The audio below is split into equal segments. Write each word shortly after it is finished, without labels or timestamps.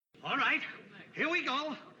right, here we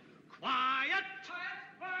go. Quiet.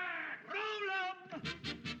 Roll 'em.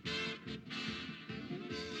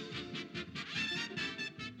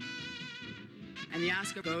 And the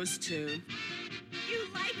Oscar goes to... You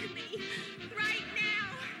like me. Right now.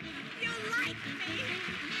 You like me.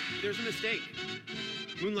 There's a mistake.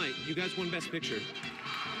 Moonlight, you guys won Best Picture.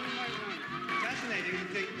 Fascinating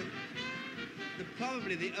to think that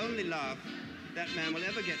probably the only laugh that man will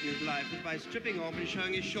ever get in his life is by stripping off and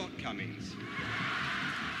showing his shortcomings.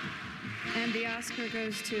 And the Oscar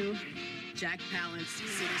goes to Jack Palance, City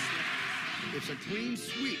Slickers. It's a clean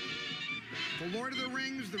sweep. The Lord of the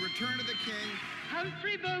Rings, The Return of the King.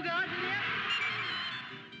 Humphrey Bogart.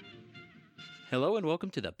 Hello and welcome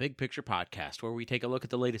to the Big Picture Podcast, where we take a look at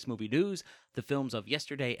the latest movie news, the films of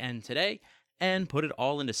yesterday and today, and put it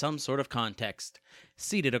all into some sort of context.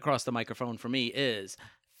 Seated across the microphone for me is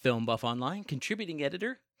Film Buff Online contributing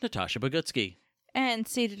editor Natasha Bogutsky. And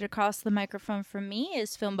seated across the microphone from me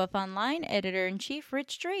is Film Buff Online editor-in-chief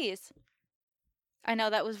Rich Dries. I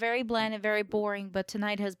know that was very bland and very boring, but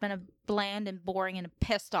tonight has been a bland and boring and a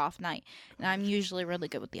pissed-off night. And I'm usually really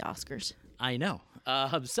good with the Oscars. I know.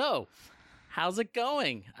 So, how's it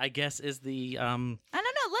going? I guess is the... I don't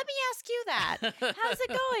know. Let me ask you that. How's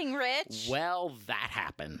it going, Rich? Well, that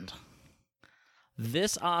happened.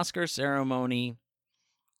 This Oscar ceremony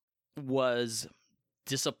was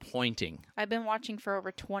disappointing. I've been watching for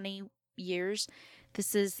over 20 years.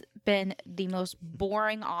 This has been the most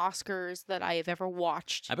boring Oscars that I have ever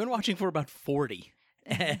watched. I've been watching for about 40.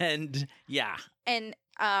 And yeah. And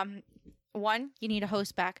one, you need a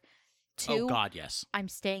host back. Two, oh God, yes. I'm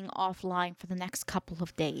staying offline for the next couple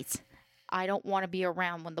of days. I don't want to be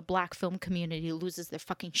around when the black film community loses their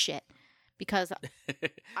fucking shit. Because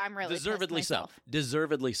I'm really Deservedly so. myself.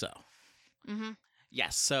 Deservedly so. Mm-hmm.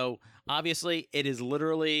 Yes, so obviously it is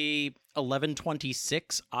literally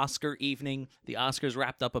 11:26 Oscar evening. The Oscars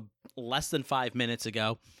wrapped up less than 5 minutes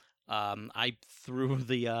ago. I threw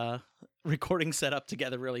the recording setup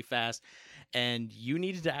together really fast, and you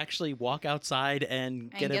needed to actually walk outside and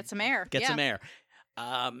get some air. Get some air.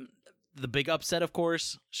 The big upset, of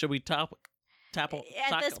course. Should we talk At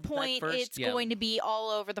this point, it's going to be all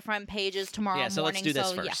over the front pages tomorrow morning. Yeah, so let's do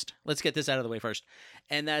this first. Yeah. Let's get this out of the way first.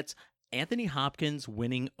 And that's Anthony Hopkins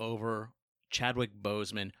winning over Chadwick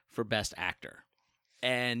Boseman for Best Actor.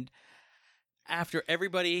 And after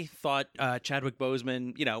everybody thought Chadwick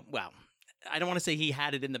Boseman, well, I don't want to say he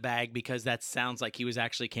had it in the bag because that sounds like he was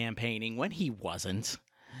actually campaigning when he wasn't.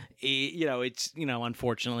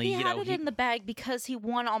 Unfortunately. He had it in the bag because he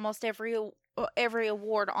won almost every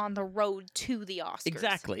award on the road to the Oscars.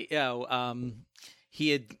 Exactly. He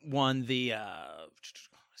had won the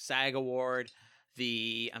SAG award.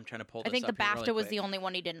 I'm trying to pull this up. I think the BAFTA really was the only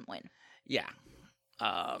one he didn't win. Yeah.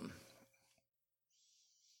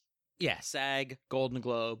 SAG, Golden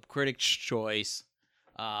Globe, Critics' Choice.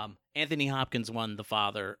 Anthony Hopkins won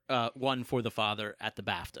for The Father at the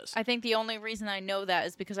BAFTAs. I think the only reason I know that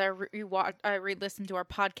is because I re-listened to our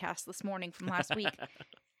podcast this morning from last week.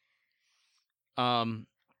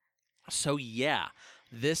 So yeah,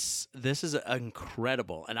 this is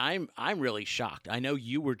incredible, and I'm really shocked. I know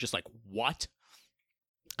you were just like, what?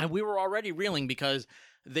 And we were already reeling because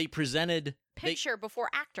they presented picture before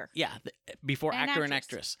actor. Yeah, before actor and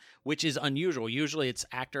actress, which is unusual. Usually it's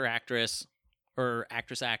actor, actress, or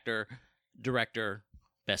actress, actor, director,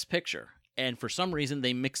 best picture. And for some reason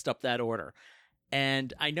they mixed up that order.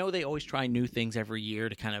 And I know they always try new things every year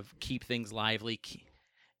to kind of keep things lively.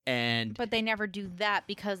 But they never do that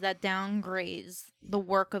because that downgrades the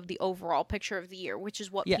work of the overall picture of the year, which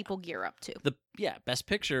is what people gear up to. Best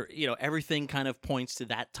picture, everything kind of points to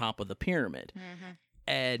that top of the pyramid. Mm-hmm.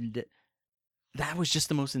 And that was just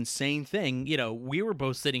the most insane thing. We were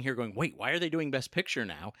both sitting here going, wait, why are they doing best picture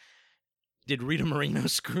now? Did Rita Moreno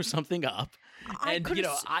screw something up?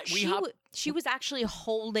 She was actually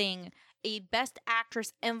holding a Best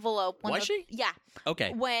Actress envelope. Was she? Yeah.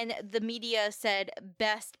 Okay. When the media said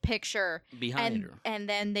Best Picture. Behind her. And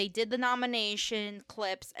then they did the nomination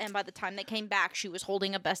clips, and by the time they came back, she was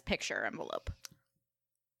holding a Best Picture envelope.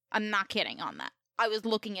 I'm not kidding on that. I was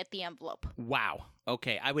looking at the envelope. Wow.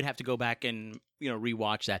 Okay. I would have to go back and,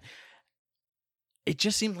 rewatch that. It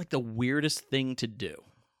just seemed like the weirdest thing to do.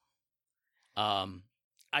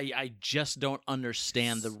 I just don't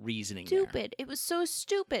understand the reasoning. Stupid. It was so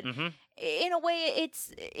stupid. Mm-hmm. In a way,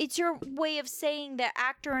 it's your way of saying that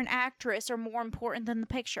actor and actress are more important than the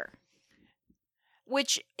picture,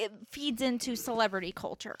 which it feeds into celebrity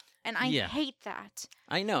culture, and I hate that.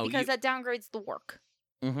 I know because that downgrades the work.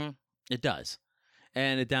 Mm-hmm. It does,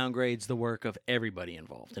 and it downgrades the work of everybody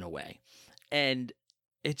involved in a way, and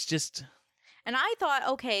it's just. And I thought,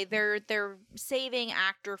 okay, they're saving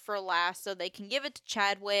actor for last so they can give it to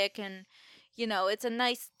Chadwick, and it's a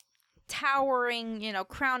nice towering,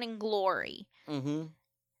 crowning glory. Mm-hmm.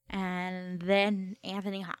 And then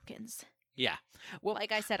Anthony Hopkins. Yeah. Well,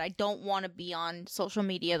 Like I said, I don't want to be on social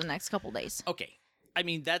media the next couple days. okay. I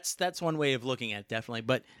mean, that's one way of looking at it, definitely.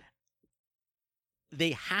 But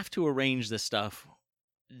they have to arrange this stuff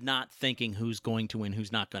not thinking who's going to win,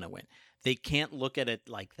 who's not going to win. They can't look at it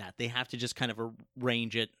like that. They have to just kind of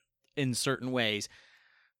arrange it in certain ways,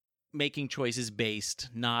 making choices based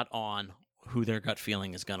not on who their gut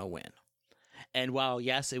feeling is going to win. And while,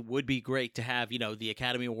 yes, it would be great to have, the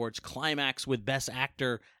Academy Awards climax with Best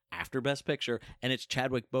Actor after Best Picture, and it's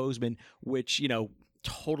Chadwick Boseman, which,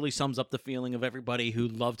 totally sums up the feeling of everybody who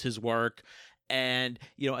loved his work. And,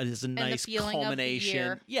 it is a nice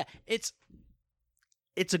culmination. Yeah, it's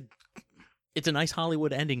a nice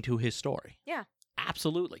Hollywood ending to his story. Yeah.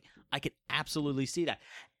 Absolutely. I could absolutely see that.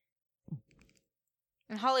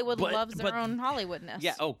 And Hollywood loves their own Hollywoodness.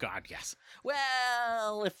 Yeah. Oh God, yes.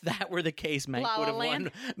 Well, if that were the case, Mank La La would have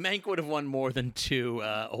Land? won. Mank would have won more than 2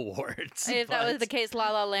 awards. If that was but- the case, La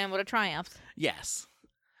La Land would have triumphed. yes.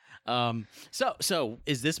 So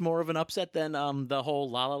is this more of an upset than the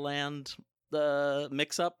whole La La Land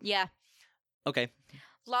mix-up? Yeah. Okay.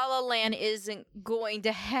 La La Land isn't going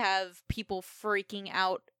to have people freaking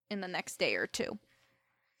out in the next day or two.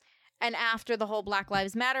 And after the whole Black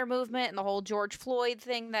Lives Matter movement and the whole George Floyd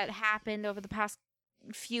thing that happened over the past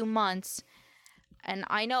few months, and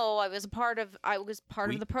I know I was part of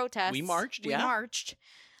the protests. We marched, We marched.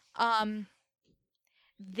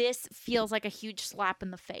 This feels like a huge slap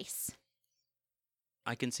in the face.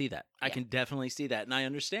 I can see that. I can definitely see that, and I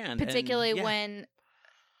understand. Particularly and, yeah. when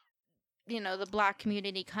the Black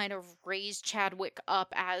community kind of raised Chadwick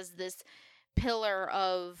up as this pillar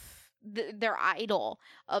of their idol,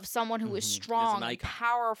 of someone who is strong, and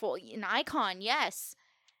powerful, an icon, yes.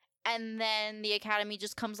 And then the Academy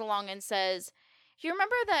just comes along and says, you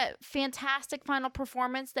remember that fantastic final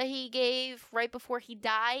performance that he gave right before he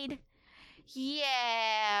died?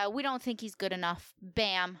 Yeah, we don't think he's good enough.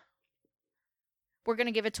 Bam. We're going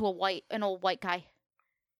to give it to an old white guy.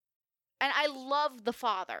 And I love the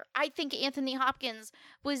father. I think Anthony Hopkins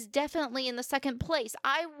was definitely in the second place.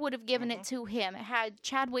 I would have given it to him had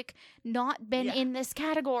Chadwick not been in this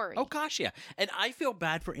category. Oh, gosh, yeah. And I feel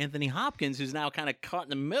bad for Anthony Hopkins, who's now kind of caught in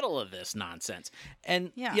the middle of this nonsense.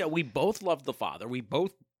 And, we both loved the father. We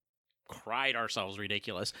both cried ourselves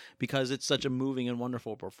ridiculous because it's such a moving and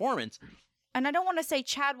wonderful performance. And I don't want to say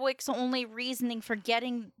Chadwick's only reasoning for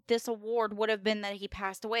getting this award would have been that he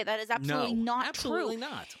passed away. That is absolutely not true. Absolutely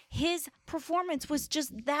not. His performance was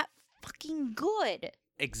just that fucking good.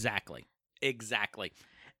 Exactly.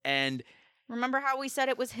 And remember how we said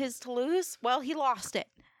it was his to lose? Well, he lost it.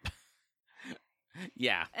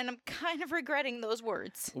 yeah. And I'm kind of regretting those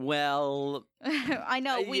words. Well, I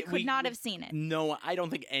know we could not have seen it. No, I don't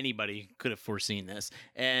think anybody could have foreseen this.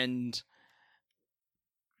 And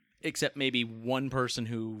except maybe one person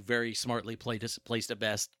who very smartly placed a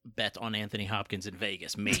best bet on Anthony Hopkins in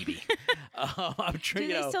Vegas, maybe. I'm sure, do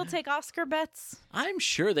they still take Oscar bets? I'm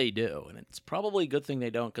sure they do, and it's probably a good thing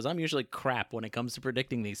they don't, because I'm usually crap when it comes to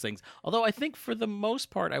predicting these things. Although I think for the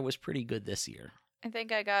most part I was pretty good this year. I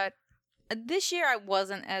think I got... This year I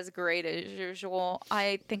wasn't as great as usual.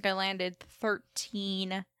 I think I landed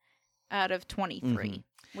 13 out of 23.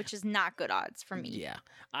 Which is not good odds for me. Yeah.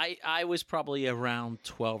 I was probably around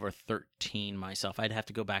 12 or 13 myself. I'd have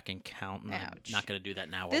to go back and count, and I'm not going to do that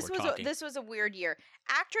now while we're talking. This was a weird year.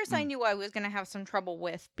 Actress I knew I was going to have some trouble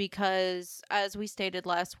with because, as we stated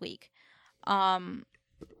last week,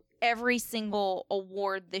 every single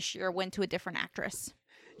award this year went to a different actress.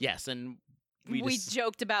 Yes, and we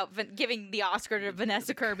joked about giving the Oscar to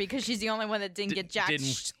Vanessa Kirby because she's the only one that didn't get jack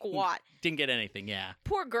squat. Didn't get anything, yeah.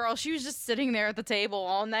 Poor girl. She was just sitting there at the table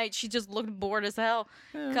all night. She just looked bored as hell.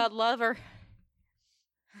 God love her.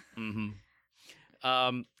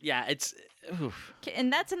 Yeah, it's... Oof.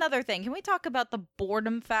 And that's another thing. Can we talk about the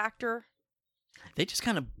boredom factor? They just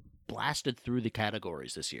kind of blasted through the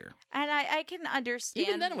categories this year. And I can understand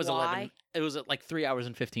Even then it was why. 11. It was like 3 hours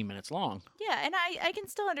and 15 minutes long. Yeah, and I can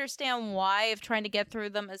still understand why of trying to get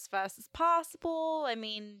through them as fast as possible. I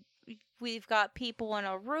mean, we've got people in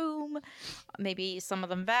a room, maybe some of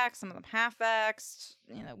them vaxxed, some of them half vaxxed,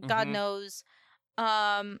 God knows.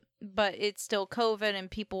 But it's still COVID and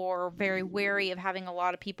people are very wary of having a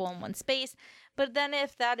lot of people in one space. But then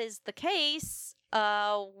if that is the case,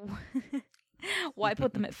 why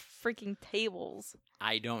put them at freaking tables?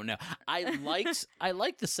 I don't know. I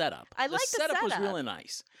liked the setup. I liked the setup was setup. really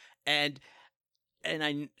nice. And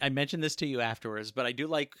and I mentioned this to you afterwards, but I do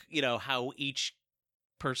like, how each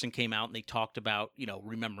person came out and they talked about,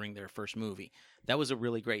 remembering their first movie. That was a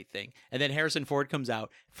really great thing. And then Harrison Ford comes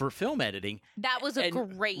out for film editing. That was a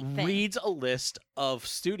great thing. Reads a list of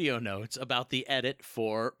studio notes about the edit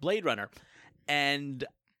for Blade Runner. And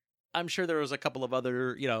I'm sure there was a couple of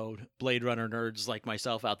other, Blade Runner nerds like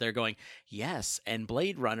myself out there going, yes, and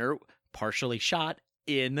Blade Runner partially shot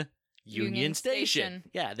in Union Station.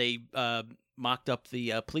 Yeah, they mocked up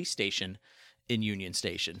the police station in Union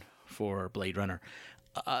Station for Blade Runner.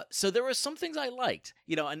 So there were some things I liked,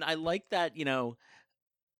 and I liked that,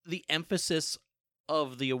 the emphasis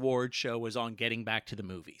of the award show was on getting back to the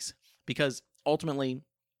movies, because ultimately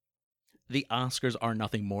the Oscars are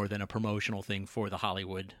nothing more than a promotional thing for the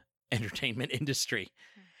Hollywood entertainment industry.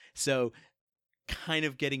 So kind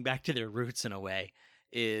of getting back to their roots in a way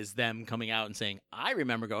is them coming out and saying, I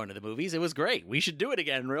remember going to the movies. It was great. We should do it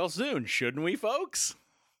again real soon. Shouldn't we, folks?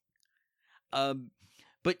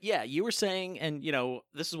 But yeah, you were saying, and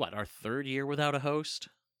this is what, our third year without a host?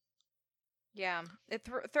 Yeah,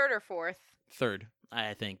 third or fourth. Third,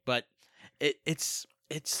 I think. But it's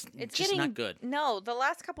just getting, not good. No, the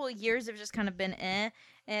last couple of years have just kind of been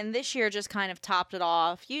and this year just kind of topped it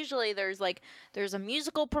off. Usually there's a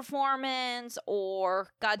musical performance, or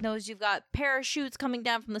God knows you've got parachutes coming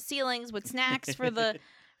down from the ceilings with snacks for the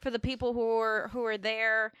people who are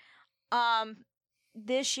there.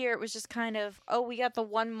 This year it was just kind of, we got the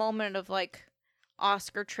one moment of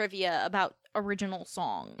Oscar trivia about original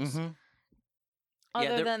songs. Mm-hmm.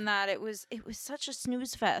 Other than that, it was such a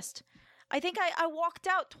snooze fest. I think I walked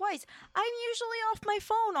out twice. I'm usually off my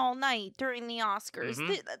phone all night during the Oscars.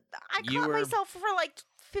 Mm-hmm. I caught myself for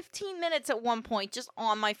 15 minutes at one point just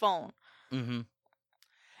on my phone. Mm-hmm.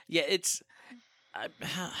 Yeah,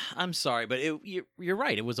 I'm sorry, but you're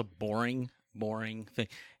right. It was a boring thing.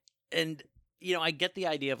 And, I get the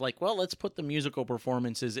idea of let's put the musical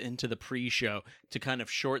performances into the pre-show to kind of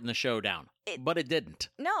shorten the show down. But it didn't.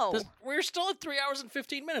 No. We're still at 3 hours and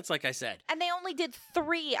 15 minutes, like I said. And they only did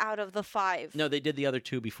 3 out of the 5. No, they did the other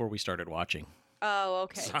 2 before we started watching. Oh,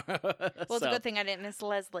 okay. Well, it's a good thing I didn't miss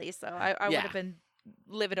Leslie, so I would have been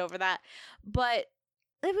livid over that. But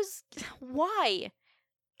it was... Why?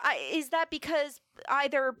 Is that because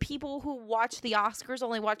either people who watch the Oscars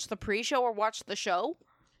only watch the pre-show or watch the show?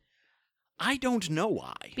 I don't know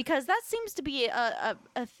why. Because that seems to be a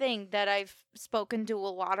thing that I've spoken to a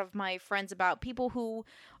lot of my friends about. People who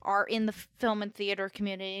are in the film and theater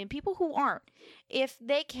community and people who aren't. If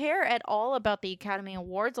they care at all about the Academy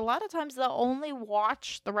Awards, a lot of times they'll only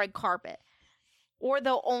watch the red carpet. Or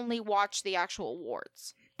they'll only watch the actual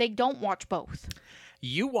awards. They don't watch both.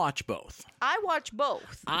 You watch both. I watch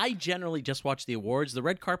both. I generally just watch the awards. The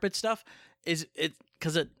red carpet stuff is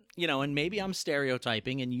because it. And maybe I'm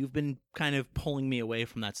stereotyping, and you've been kind of pulling me away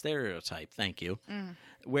from that stereotype. Thank you.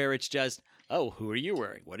 Where it's just, who are you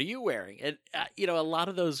wearing? What are you wearing? And, a lot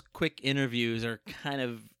of those quick interviews are kind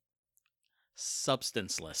of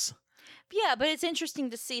substanceless. Yeah, but it's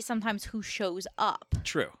interesting to see sometimes who shows up.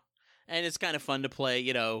 True. And it's kind of fun to play,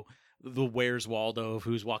 the Where's Waldo of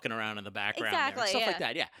who's walking around in the background. Exactly, there, stuff like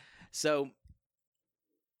that, yeah. So...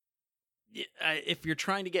 if you're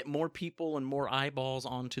trying to get more people and more eyeballs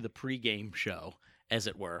onto the pregame show, as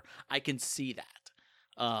it were, I can see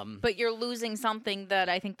that. But you're losing something that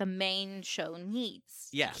I think the main show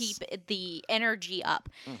needs to keep the energy up.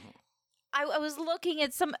 Mm-hmm. I was looking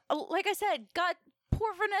at some, like I said,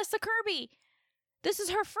 poor Vanessa Kirby. This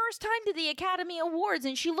is her first time to the Academy Awards,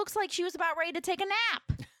 and she looks like she was about ready to take a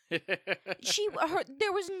nap.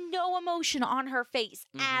 There was no emotion on her face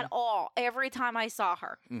at all every time I saw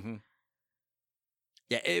her. Mm-hmm.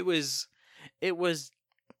 Yeah, it was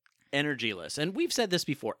energyless. And we've said this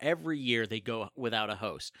before. Every year they go without a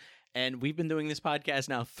host. And we've been doing this podcast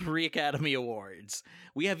now 3 Academy Awards.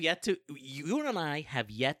 You and I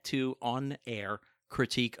have yet to, on air,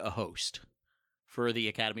 critique a host for the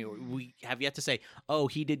Academy Award. We have yet to say,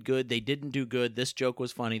 he did good, they didn't do good, this joke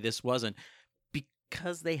was funny, this wasn't.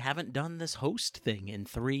 Because they haven't done this host thing in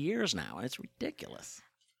 3 years now. And it's ridiculous.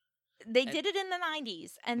 They did it in the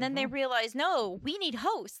 90s, and then they realized, no, we need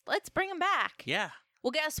hosts. Let's bring them back. Yeah. Well,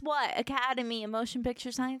 guess what? Academy of Motion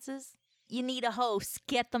Picture Sciences, you need a host.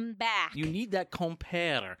 Get them back. You need that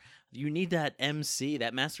compere. You need that MC,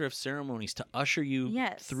 that master of ceremonies to usher you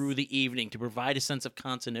through the evening, to provide a sense of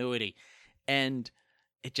continuity. And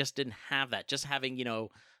it just didn't have that. Just having,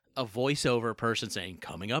 a voiceover person saying,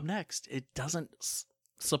 coming up next, it doesn't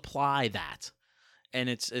supply that. And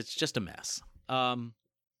it's just a mess.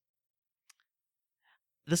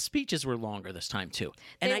 The speeches were longer this time, too.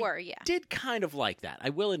 And they were, yeah. I did kind of like that,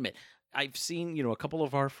 I will admit. I've seen, a couple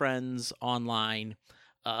of our friends online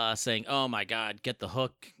saying, "Oh my God, get the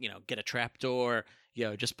hook, get a trapdoor,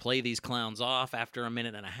 just play these clowns off after a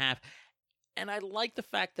minute and a half." And I like the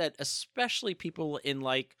fact that especially people in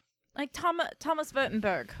like Thomas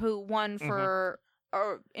Vinterberg, who won for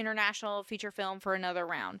international feature film for another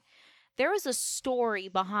round. There was a story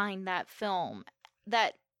behind that film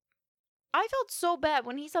that I felt so bad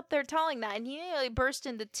when he's up there telling that, and he nearly burst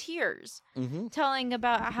into tears, telling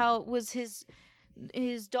about how it was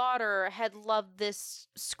his daughter had loved this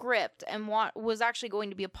script and was actually going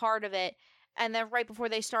to be a part of it, and then right before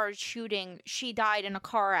they started shooting, she died in a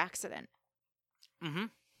car accident. And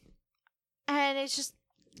it's just,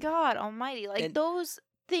 God almighty, like those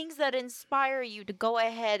things that inspire you to go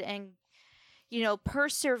ahead and,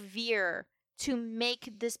 persevere to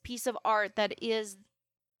make this piece of art that is,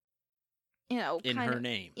 in her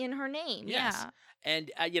name. In her name, yes. yeah.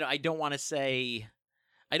 And, I don't want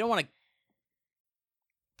to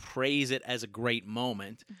praise it as a great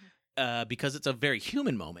moment because it's a very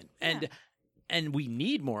human moment. Yeah. And we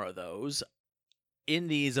need more of those in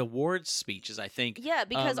these awards speeches, I think. Yeah,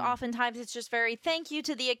 because oftentimes it's just very, thank you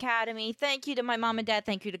to the Academy, thank you to my mom and dad,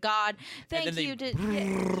 thank you to God, thank you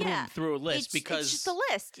to... Yeah. Through a list because... It's just a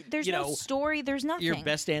list. There's no story, there's nothing. Your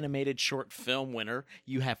best animated short film winner,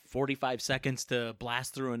 you have 45 seconds to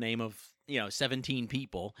blast through a name of, 17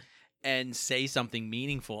 people and say something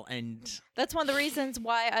meaningful. And that's one of the reasons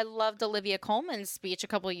why I loved Olivia Colman's speech a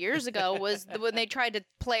couple of years ago was when they tried to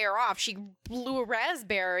play her off. She blew a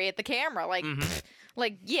raspberry at the camera, like,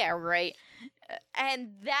 yeah, right.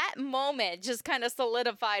 And that moment just kind of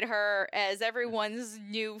solidified her as everyone's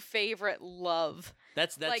new favorite love.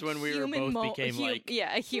 That's like when we were both became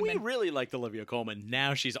a human. We really liked Olivia Colman.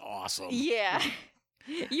 Now she's awesome. Yeah.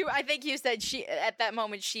 I think you said she at that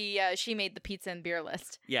moment she made the pizza and beer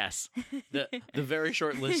list. Yes, the very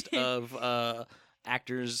short list of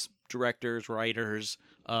actors, directors, writers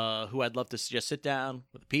who I'd love to just sit down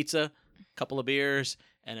with a pizza, a couple of beers,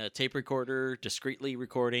 and a tape recorder, discreetly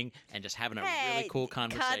recording, and just having a really cool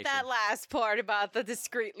conversation. Cut that last part about the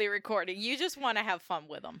discreetly recording. You just want to have fun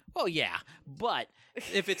with them. Oh, yeah. But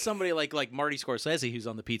if it's somebody like Marty Scorsese who's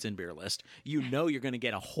on the pizza and beer list, you're going to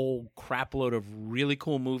get a whole crap load of really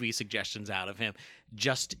cool movie suggestions out of him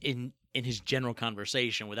just in his general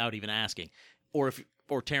conversation without even asking. Or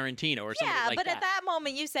Tarantino or something like that. Yeah, but at that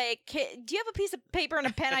moment you say, do you have a piece of paper and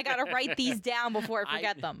a pen? I got to write these down before I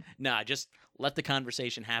forget them. Nah, just let the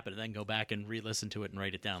conversation happen and then go back and re-listen to it and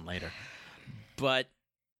write it down later. But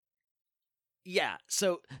yeah,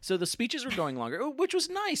 so the speeches were going longer, which was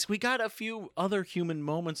nice. We got a few other human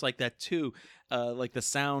moments like that too. Like the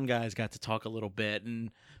sound guys got to talk a little bit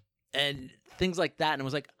and things like that. And it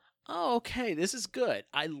was like, oh, okay, this is good.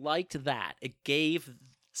 I liked that. It gave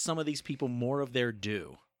some of these people more of their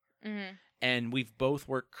due. Mm-hmm. And we've both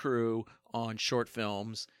worked crew on short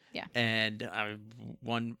films. Yeah. And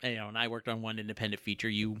and I worked on one independent feature.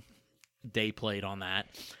 You day played on that.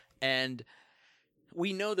 And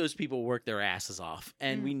we know those people work their asses off,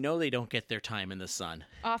 and we know they don't get their time in the sun.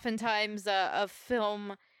 Oftentimes a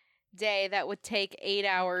film day that would take 8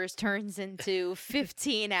 hours turns into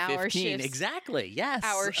 15-hour shifts. Exactly. Yes.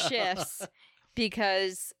 Hour shifts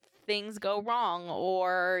because things go wrong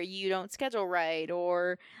or you don't schedule right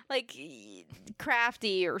or like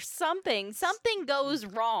crafty or something goes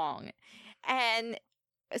wrong. And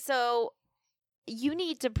so you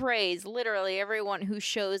need to praise literally everyone who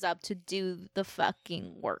shows up to do the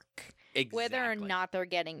fucking work. Exactly. Whether or not they're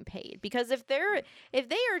getting paid. Because if they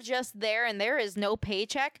are just there and there is no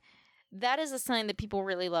paycheck, that is a sign that people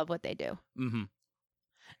really love what they do. Mm-hmm.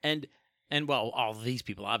 And well, all of these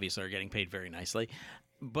people obviously are getting paid very nicely.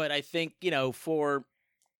 But I think, for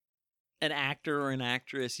an actor or an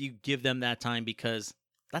actress, you give them that time because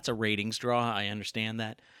that's a ratings draw. I understand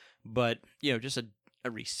that. But, just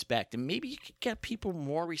a respect. And maybe you could get people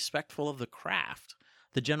more respectful of the craft,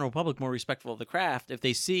 the general public more respectful of the craft if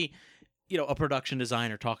they see, a production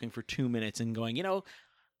designer talking for 2 minutes and going,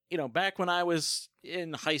 back when I was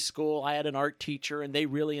in high school, I had an art teacher and they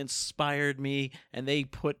really inspired me and they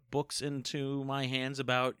put books into my hands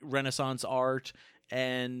about Renaissance art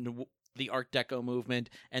and the Art Deco movement,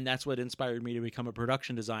 and that's what inspired me to become a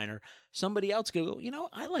production designer. Somebody else could go,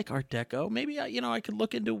 I like Art Deco. Maybe, I could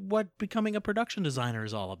look into what becoming a production designer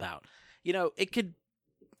is all about. It could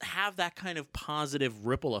have that kind of positive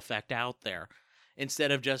ripple effect out there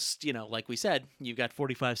instead of just, like we said, you've got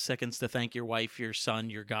 45 seconds to thank your wife, your son,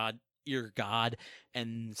 your God,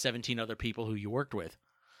 and 17 other people who you worked with.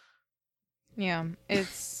 Yeah,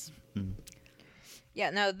 it's... Yeah,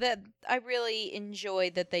 no, that I really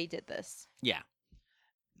enjoyed that they did this. Yeah.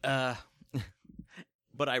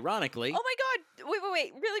 But ironically, Oh my God!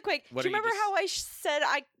 Wait! Really quick. What Do you are you remember just- how I said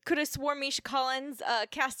I could have sworn Misha Collins,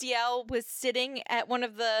 Castiel was sitting at one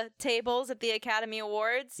of the tables at the Academy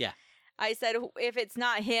Awards? Yeah. I said if it's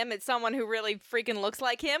not him, it's someone who really freaking looks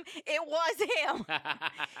like him. It was him.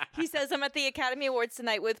 He says, I'm at the Academy Awards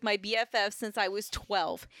tonight with my BFF since I was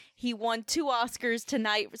 12. He won 2 Oscars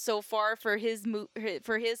tonight so far for his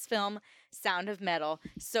film Sound of Metal.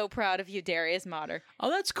 So proud of you, Darius Motter.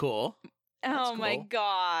 oh, that's cool. Oh my cool.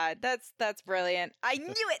 God, that's brilliant. I knew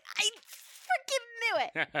it. I freaking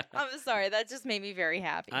knew it. I'm sorry, that just made me very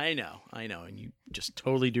happy. I know, and you just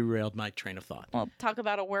totally derailed my train of thought. Well, talk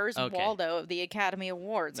about a Where's Okay. Waldo of the Academy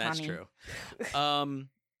Awards, That's honey. true.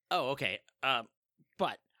 Okay.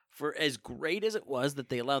 But for as great as it was that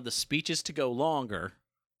they allowed the speeches to go longer,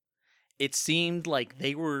 it seemed like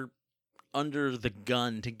they were under the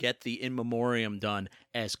gun to get the in memoriam done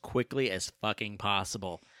as quickly as fucking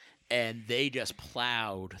possible. And they just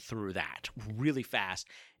plowed through that really fast.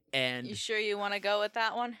 And You sure you want to go with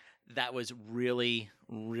that one? that was really,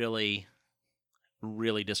 really,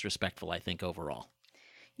 really disrespectful, I think, overall.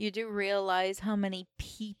 You do realize how many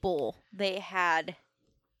people they had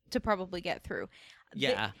to probably get through.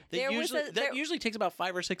 Yeah. there was That usually takes about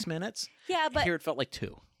 5 or 6 minutes. Yeah, but Here it felt like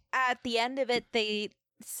 2. at the end of it, they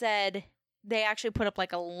said they actually put up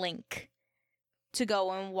like a link to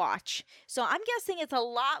go and watch. So I'm guessing it's a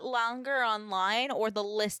lot longer online, or the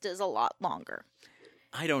list is a lot longer.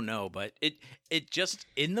 I don't know, but it just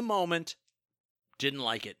in the moment didn't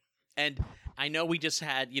like it. And I know we just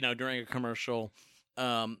had, during a commercial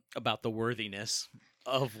about the worthiness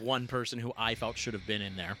of one person who I felt should have been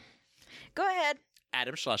in there. Go ahead.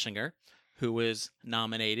 Adam Schlesinger, who was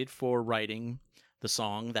nominated for writing the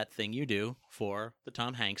song That Thing You Do for the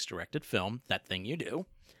Tom Hanks directed film That Thing You Do,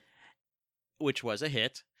 which was a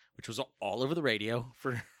hit, which was all over the radio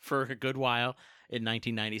for a good while in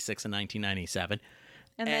 1996 and 1997.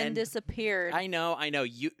 And then And disappeared. I know.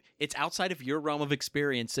 It's outside of your realm of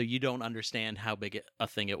experience, so you don't understand how big a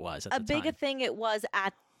thing it was at a the big time. a thing it was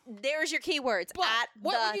at. There's your keywords. But at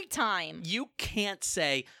what the would you- time. You can't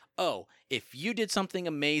say, oh, if you did something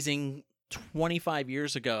amazing 25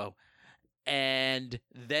 years ago and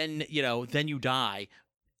then you die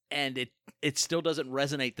and it still doesn't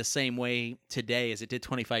resonate the same way today as it did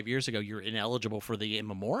 25 years ago, you're ineligible for the in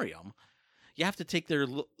memoriam. You have to take their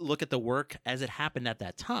look at the work as it happened at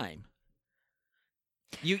that time.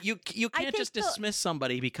 You can't think just dismiss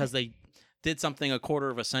somebody because they did something a quarter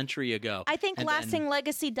of a century ago. I think and lasting then-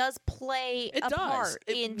 legacy does play It a does. part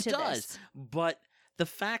It into does. this. But the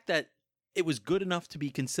fact that it was good enough to be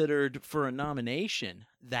considered for a nomination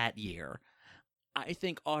that year, I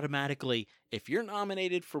think automatically, if you're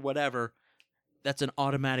nominated for whatever, that's an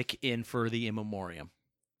automatic in for the in memoriam.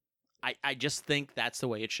 I just think that's the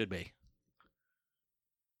way it should be.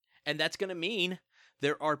 And that's going to mean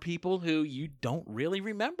there are people who you don't really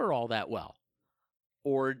remember all that well,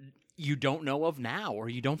 or you don't know of now, or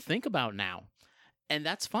you don't think about now. And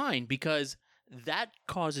that's fine, because that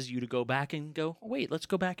causes you to go back and go, wait, let's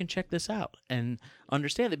go back and check this out and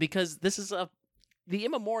understand it, because this is the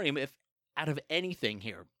in memoriam, if out of anything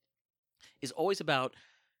here, is always about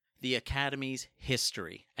the Academy's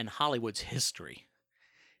history and Hollywood's history.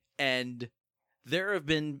 And there have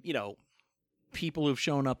been, people who've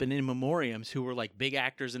shown up in memoriams who were like big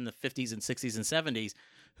actors in the 50s and 60s and 70s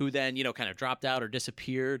who then, kind of dropped out or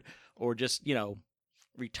disappeared or just,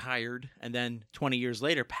 retired and then 20 years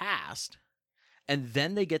later passed. And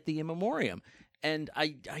then they get the in memoriam. And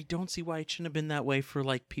I don't see why it shouldn't have been that way for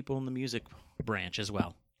like people in the music branch as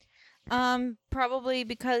well. Probably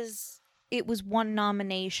because it was one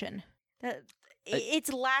nomination.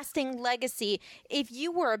 It's lasting legacy. If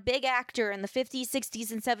you were a big actor in the 50s,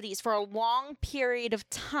 60s, and 70s for a long period of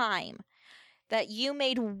time, that you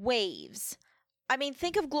made waves. I mean,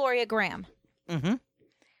 think of Gloria Graham. Mm-hmm.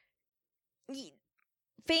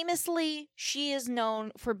 Famously, she is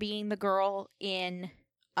known for being the girl in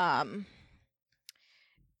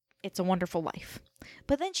It's a Wonderful Life.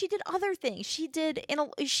 But then she did other things. She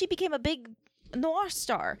became a big noir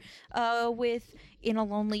star with In a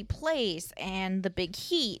Lonely Place and The Big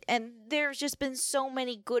Heat. And there's just been so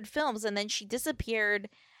many good films. And then she disappeared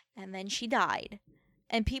and then she died.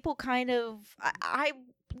 And people kind of...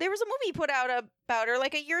 there was a movie put out about her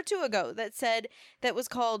like a year or two ago that was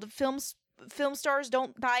called Film Stars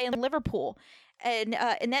Don't Die in Liverpool. And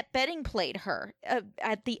Annette Bening played her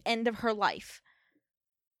at the end of her life.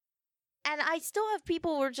 And I still have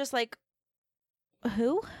people who are just like,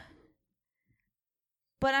 who?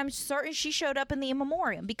 but I'm certain she showed up in the in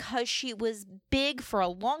memoriam because she was big for a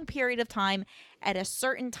long period of time at a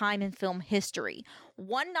certain time in film history.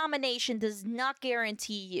 One nomination does not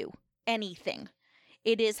guarantee you anything.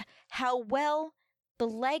 It is how well the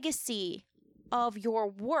legacy of your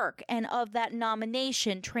work and of that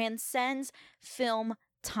nomination transcends film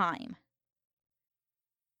time.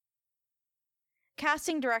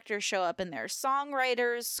 Casting directors show up in there.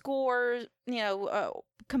 Songwriters, scores,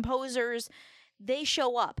 composers, they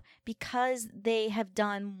show up because they have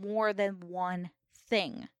done more than one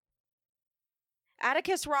thing.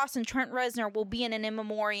 Atticus Ross and Trent Reznor will be in an in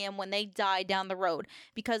memoriam when they die down the road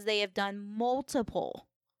because they have done multiple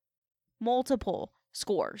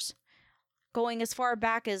scores, going as far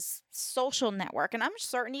back as Social Network, and I'm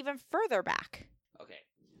certain even further back. Okay.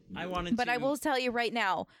 I will tell you right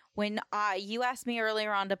now, when you asked me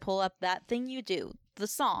earlier on to pull up That Thing You Do, the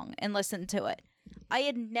song, and listen to it, I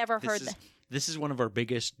had never heard that. This is one of our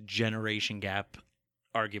biggest generation gap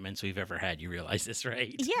arguments we've ever had. You realize this,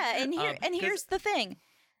 right? Yeah, and here's the thing.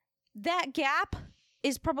 That gap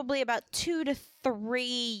is probably about 2 to 3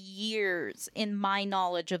 years in my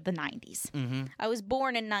knowledge of the 90s. Mm-hmm. I was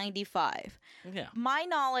born in 95. Yeah. My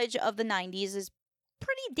knowledge of the 90s is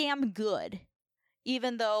pretty damn good,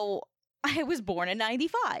 even though I was born in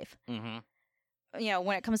 95. Mm-hmm.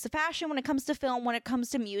 When it comes to fashion, when it comes to film, when it comes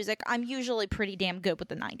to music, I'm usually pretty damn good with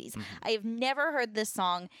the 90s. Mm-hmm. I have never heard this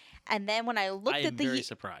song, and then when I looked at the very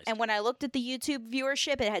surprised. And when I looked at the YouTube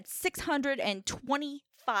viewership, it had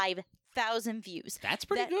 625,000 views. That's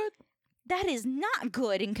pretty good. That is not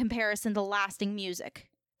good in comparison to lasting music.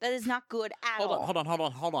 That is not good at all.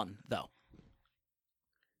 Hold on, though.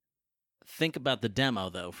 Think about the demo,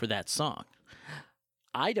 though, for that song.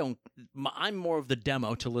 I'm more of the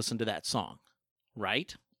demo to listen to that song,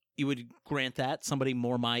 right? You would grant that, somebody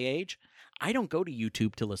more my age? I don't go to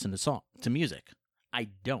YouTube to listen to music. I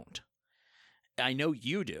don't. I know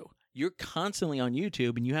you do. You're constantly on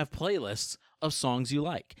YouTube and you have playlists of songs you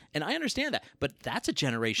like. And I understand that, but that's a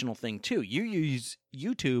generational thing too. You use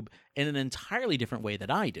YouTube in an entirely different way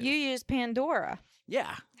that I do. You use Pandora.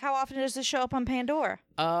 Yeah. How often does it show up on Pandora?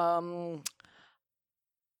 On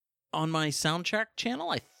my soundtrack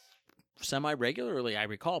channel, semi-regularly, I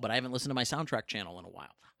recall, but I haven't listened to my soundtrack channel in a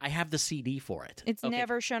while. I have the CD for it. It's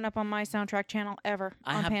never shown up on my soundtrack channel ever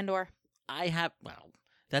on Pandora.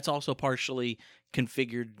 That's also partially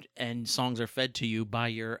configured, and songs are fed to you by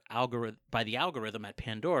the algorithm at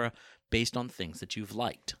Pandora based on things that you've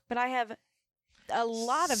liked. But I have a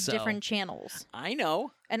lot of different channels. I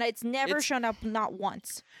know. And it's never shown up not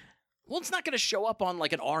once. Well, it's not going to show up on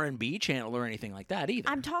like an R&B channel or anything like that either.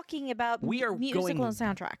 I'm talking about musical and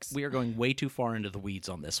soundtracks. We are going way too far into the weeds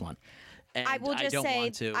on this one. And I will just say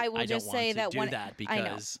that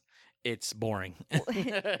because it's boring.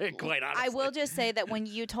 Quite honestly. I will just say that when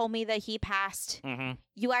you told me that he passed, mm-hmm.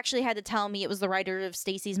 you actually had to tell me it was the writer of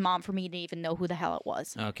Stacy's Mom for me to even know who the hell it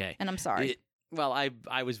was. Okay. And I'm sorry. I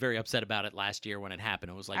was very upset about it last year when it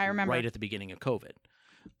happened. It was like right at the beginning of COVID.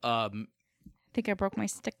 I think I broke my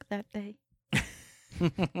stick that day.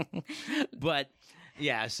 But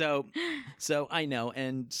yeah, so I know,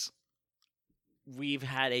 and we've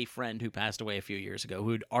had a friend who passed away a few years ago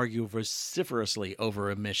who'd argue vociferously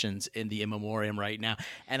over emissions in the in memoriam right now,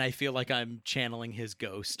 and I feel like I'm channeling his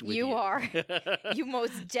ghost with you. You are. You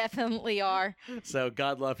most definitely are. So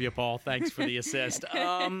God love you, Paul. Thanks for the assist.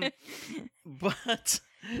 But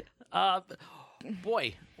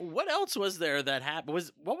boy, what else was there that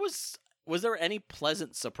happened? Was there any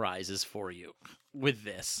pleasant surprises for you with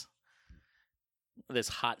this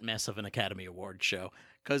hot mess of an Academy Award show?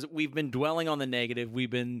 Because we've been dwelling on the negative.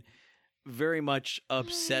 We've been very much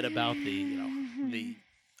upset about the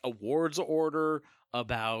awards order,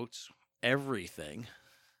 about everything.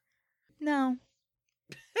 No.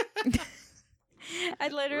 I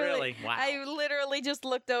literally just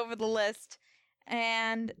looked over the list,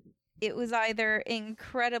 and it was either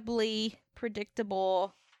incredibly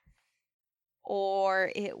predictable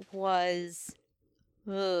or it was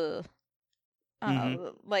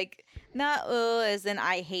like not as in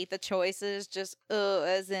I hate the choices, just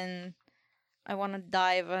as in I want to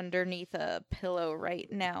dive underneath a pillow right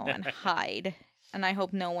now and hide, and I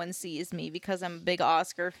hope no one sees me because I'm a big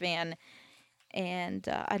Oscar fan and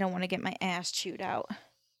I don't want to get my ass chewed out.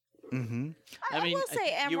 Mm-hmm. I will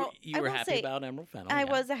say Emerald. You were happy about Emerald Fennell. I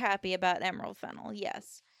was happy about Emerald Fennell.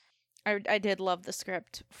 Yes, I did love the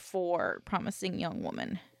script for Promising Young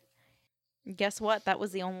Woman. Guess what? That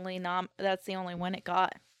was the only That's the only one it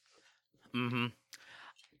got. Mm-hmm.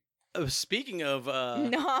 Speaking of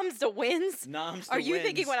noms to wins. Noms. Are you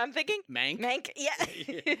thinking what I'm thinking? Mank.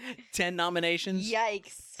 Yeah. 10 nominations.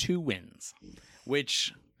 Yikes. 2 wins.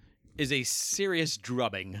 which is a serious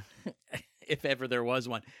drubbing, if ever there was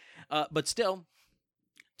one. But still,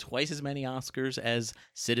 twice as many Oscars as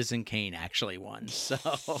Citizen Kane actually won. So,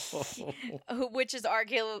 Which is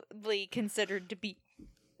arguably considered to be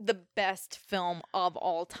the best film of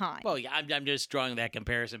all time. well, yeah, I'm just drawing that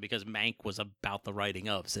comparison because Mank was about the writing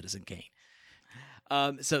of Citizen Kane.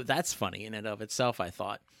 So that's funny in and of itself, I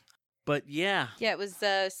thought. But yeah, Yeah, it was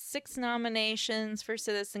 6 nominations for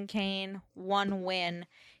Citizen Kane, 1 win.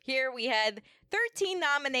 Here we had 13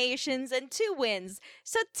 nominations and 2 wins.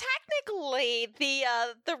 So technically, the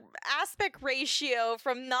aspect ratio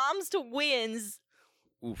from noms to wins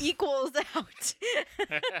oof. equals out.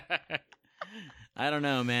 I don't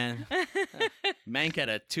know, man. Mank had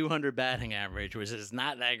a 200 batting average, which is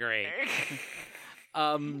not that great.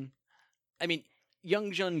 I mean,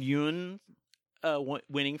 Young Jun Yoon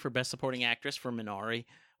winning for Best Supporting Actress for Minari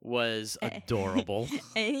was adorable.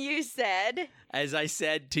 And you said, As I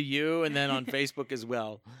said to you and then on Facebook as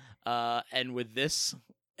well. And with this,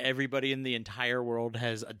 everybody in the entire world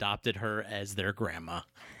has adopted her as their grandma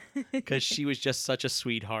because she was just such a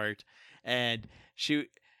sweetheart. And she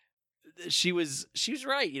was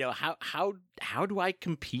right. You know, how do I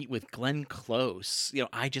compete with Glenn Close? You know,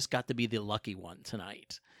 I just got to be the lucky one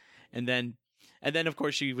tonight. And then of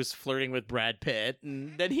course she was flirting with Brad Pitt,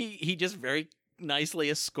 and then he just very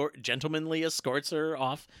nicely gentlemanly escorts her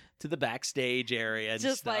off to the backstage area and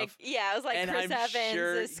just stuff. like, yeah, it was like And Chris I'm Evans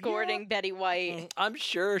sure- escorting yeah. Betty White. I'm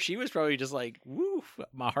sure she was probably just like, woo,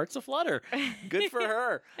 my heart's aflutter. Good for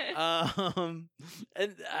her.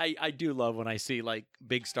 And I do love when I see like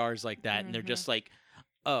big stars like that and they're just like,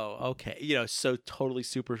 oh, okay. You know, so totally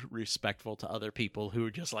super respectful to other people who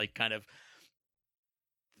are just like kind of,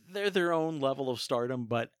 they're their own level of stardom,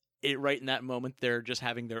 but right in that moment, they're just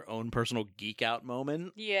having their own personal geek out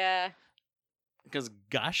moment. Yeah. Because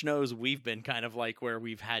gosh knows we've been kind of like where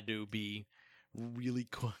we've had to be really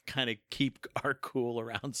kind of keep our cool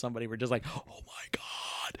around somebody. We're just like, oh my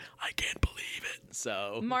God, I can't believe it.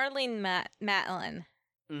 So Marlene Matlin,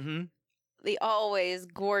 mm-hmm. the always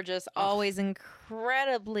gorgeous, always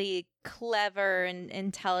incredibly clever and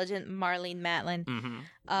intelligent Marlene Matlin,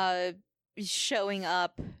 Mm-hmm. showing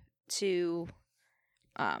up to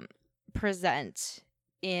present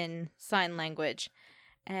in sign language,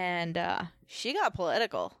 and she got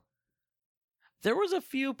political. There was a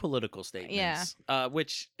few political statements, Yeah.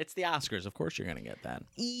 Which it's the Oscars. Of course you're going to get that.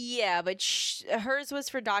 Yeah, but hers was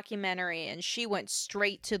for documentary, and she went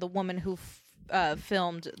straight to the woman who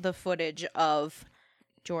filmed the footage of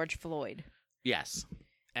George Floyd. Yes.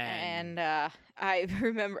 And I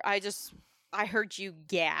remember, I heard you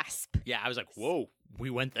gasp. Yeah, I was like, whoa, we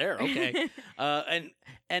went there. Okay.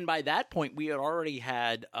 And by that point, we had already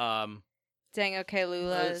had Daniel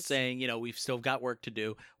Kaluuya saying, you know, we've still got work to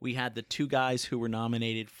do. We had the 2 guys who were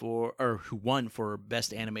nominated for, or who won for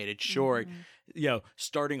Best Animated Short, you know,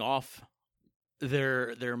 starting off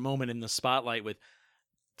their moment in the spotlight with,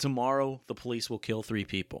 tomorrow the police will kill 3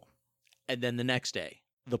 people. And then the next day,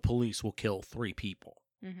 the police will kill 3 people.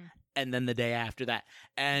 And then the day after that.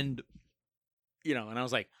 And, you know, and I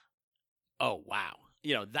was like, oh, wow.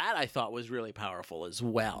 You know, that I thought was really powerful as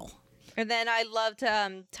well. And then I loved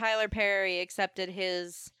Tyler Perry accepted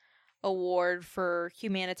his award for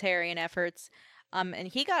humanitarian efforts. And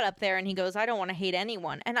he got up there and he goes, I don't want to hate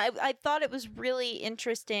anyone. And I thought it was really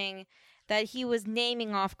interesting that he was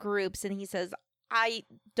naming off groups and he says, I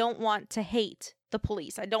don't want to hate the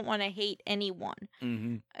police. I don't want to hate anyone.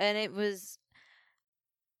 Mm-hmm. And it was,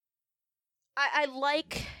 I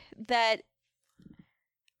like that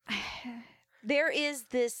there is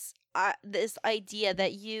this idea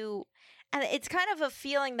that you, and it's kind of a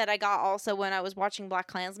feeling that I got also when I was watching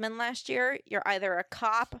BlacKkKlansman last year. You're either a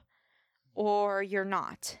cop or you're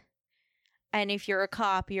not. And if you're a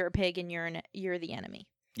cop, you're a pig and you're the enemy.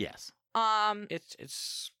 Yes.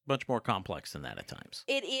 It's much more complex than that at times.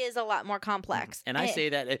 It is a lot more complex. And I say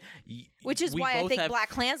that which is why I think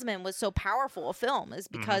BlacKkKlansman was so powerful a film, is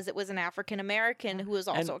because it was an African American who was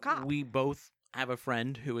also a cop. We both have a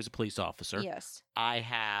friend who is a police officer. Yes. I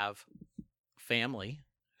have family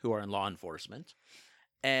who are in law enforcement.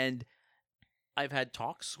 And I've had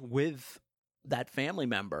talks with that family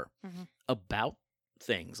member about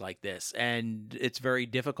things like this. And it's very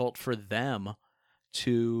difficult for them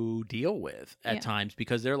to deal with at times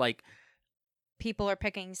because they're like, people are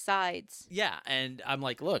picking sides. Yeah. And I'm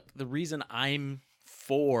like, look, the reason I'm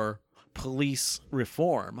for police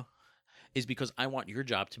reform is because I want your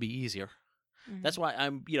job to be easier. That's why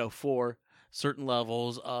I'm, for certain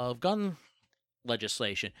levels of gun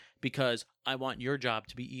legislation, because I want your job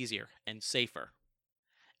to be easier and safer.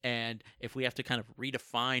 And if we have to kind of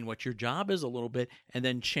redefine what your job is a little bit and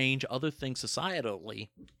then change other things societally,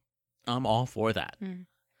 I'm all for that.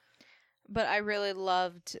 But I really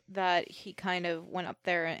loved that he kind of went up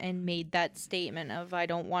there and made that statement of, I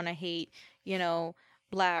don't want to hate,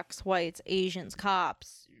 blacks, whites, Asians,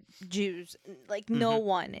 cops, Jews, like no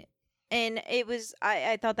one. And it was,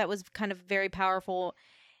 I thought that was kind of very powerful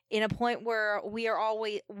in a point where we're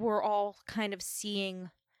all kind of seeing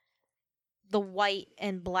the white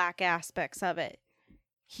and black aspects of it.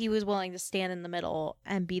 He was willing to stand in the middle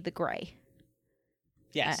and be the gray.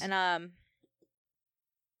 Yes. And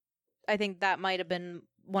I think that might have been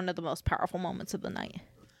one of the most powerful moments of the night.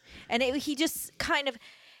 And he just kind of,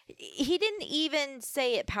 he didn't even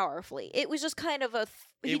say it powerfully. It was just kind of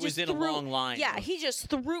it was in a long line. Yeah, he just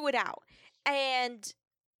threw it out. And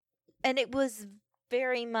it was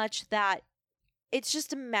very much that it's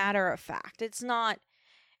just a matter of fact. It's not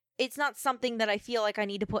something that I feel like I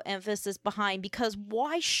need to put emphasis behind, because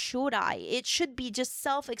why should I? It should be just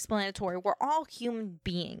self-explanatory. We're all human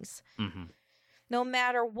beings. No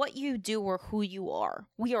matter what you do or who you are,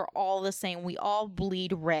 we are all the same. We all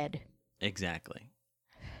bleed red. Exactly.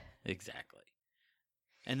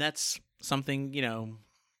 And that's something,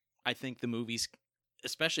 I think the movies,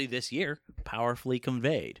 especially this year, powerfully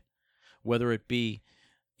conveyed. Whether it be,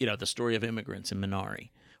 the story of immigrants in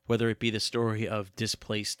Minari, whether it be the story of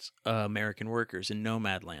displaced American workers in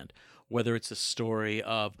Nomadland, whether it's the story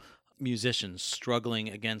of musicians struggling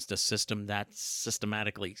against a system that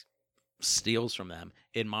systematically steals from them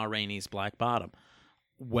in Ma Rainey's Black Bottom,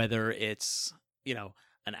 whether it's,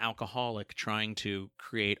 an alcoholic trying to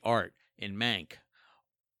create art in Mank,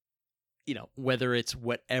 whether it's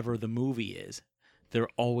whatever the movie is, there's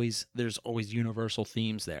always universal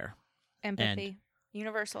themes there. Empathy.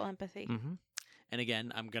 Universal empathy. And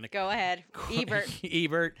again, I'm going to... Go ahead.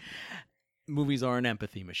 Ebert. Movies are an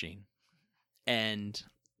empathy machine. And...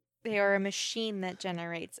 they are a machine that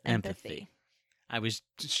generates empathy. I was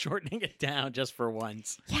shortening it down just for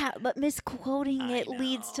once. Yeah, but misquoting it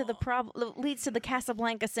leads to the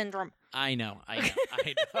Casablanca syndrome. I know. I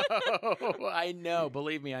know.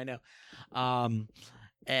 Believe me, I know.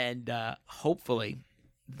 And hopefully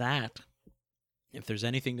that, if there's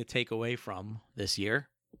anything to take away from this year,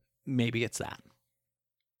 maybe it's that.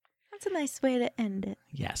 That's a nice way to end it.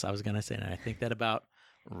 Yes, I was going to say that. I think that about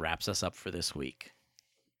wraps us up for this week.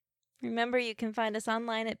 Remember, you can find us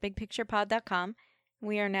online at bigpicturepod.com.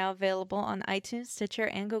 We are now available on iTunes, Stitcher,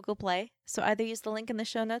 and Google Play. So either use the link in the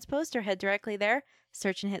show notes post or head directly there,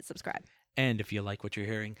 search and hit subscribe. And if you like what you're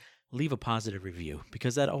hearing, leave a positive review,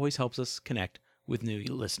 because that always helps us connect with new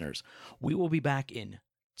listeners. We will be back in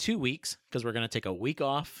 2 weeks, because we're going to take a week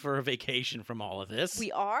off for a vacation from all of this.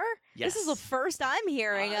 We are? Yes. This is the first I'm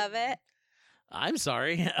hearing of it. I'm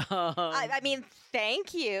sorry. I mean,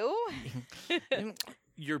 thank you.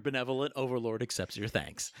 Your benevolent overlord accepts your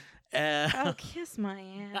thanks. Oh, kiss my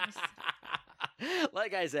ass.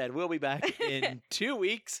 Like I said, we'll be back in 2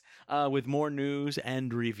 weeks with more news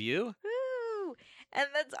and review. Woo! And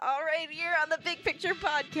that's all right here on the Big Picture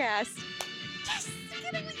Podcast. Yes!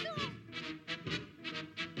 Here we go!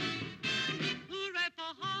 Hooray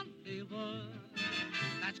for Hollywood.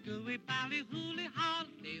 That's gooey ballyhooly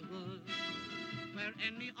Hollywood. Where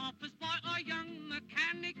any office boy or young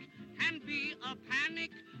mechanic can be a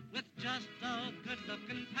panic with just a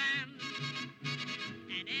good-looking pan.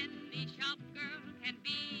 And any shop girl can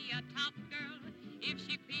be a top girl if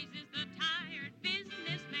she pleases the tired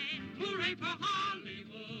businessman. Hooray for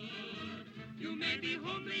Hollywood. You may be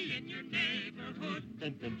homely in your neighborhood.